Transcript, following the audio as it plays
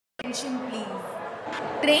Attention please.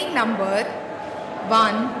 Train number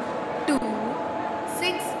 1, 2,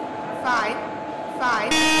 6, 5,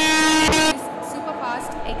 5 this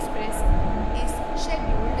Superfast Express is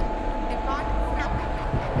scheduled to depart from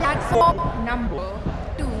platform number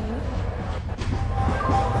 2.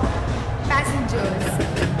 Passengers,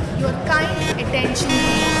 your kind attention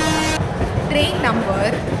please. Train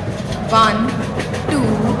number 1, 2,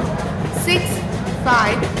 6,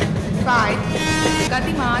 5, 5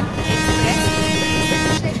 Gatiman Express is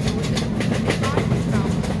scheduled to depart from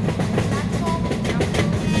platform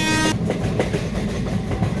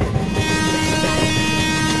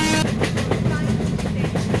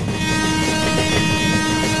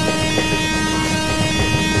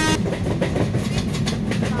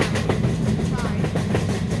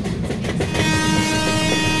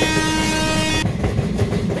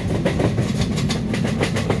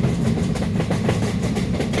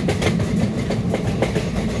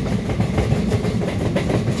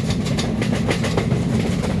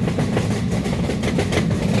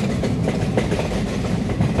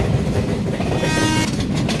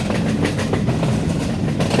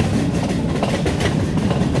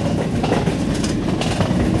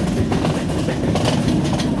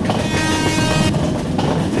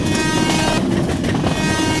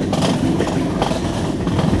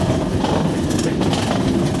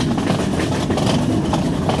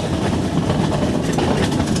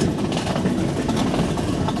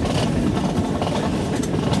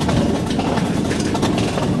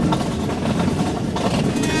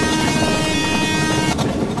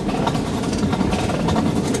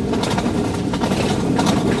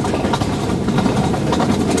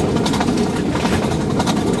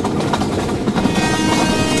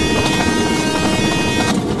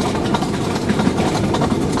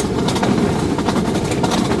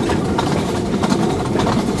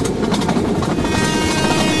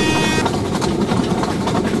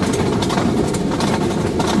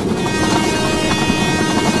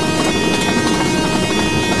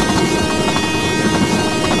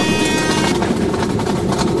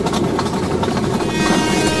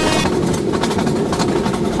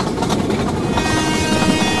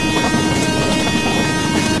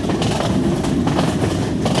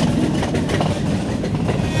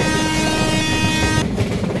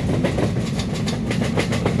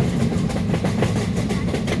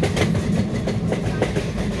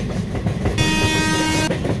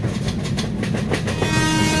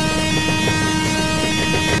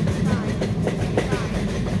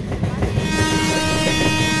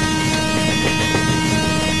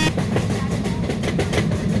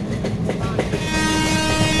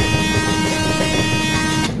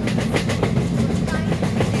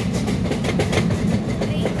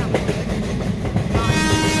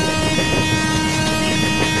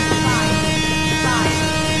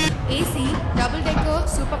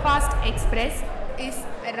Superfast Express is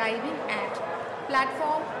arriving at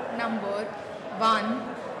platform number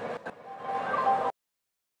 1.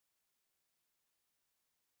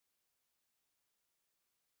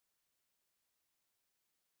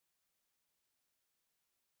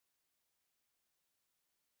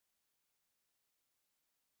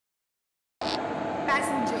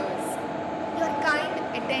 Passengers, your kind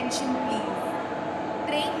attention please.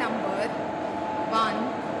 Train number 1,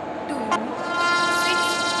 2, 6,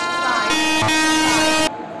 5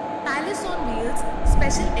 Palace on Wheels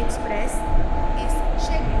Special Express is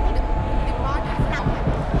scheduled to depart from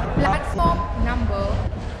platform number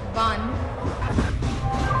 1.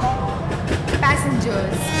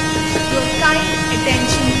 Passengers, your kind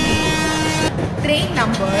attention please. Train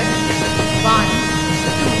number 1,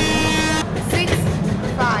 2, 6,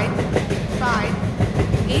 5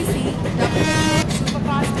 AC double-decker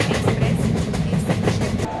Superfast Express is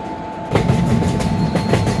scheduled.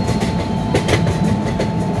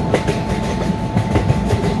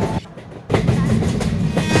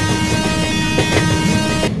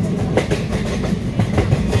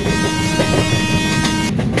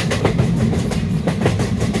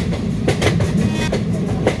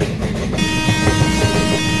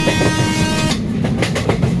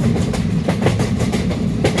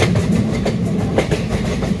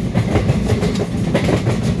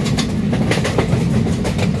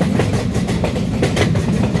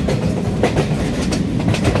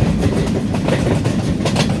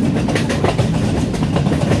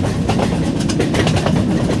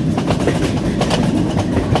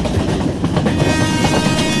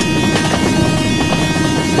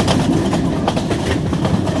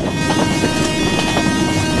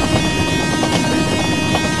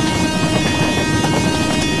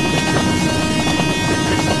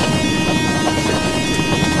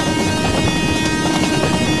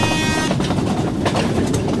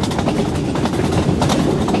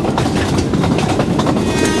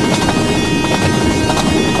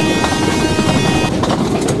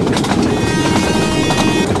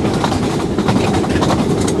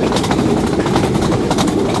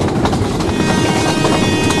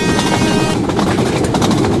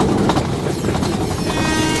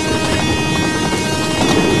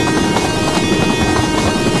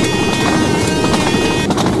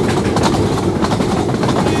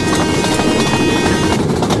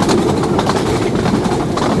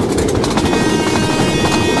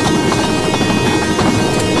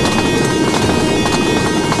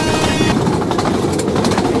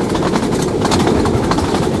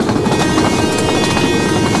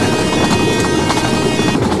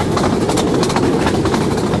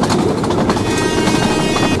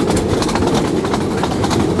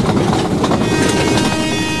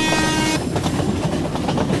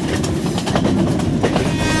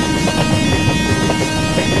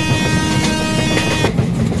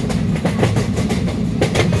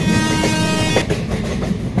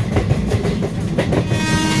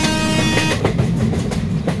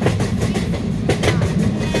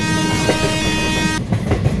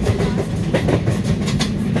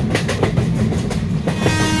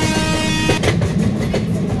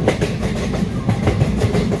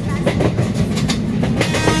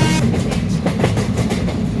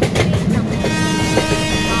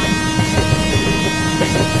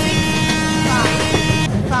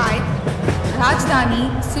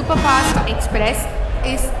 Rajdhani Superfast Express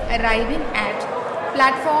is arriving at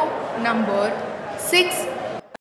platform number 6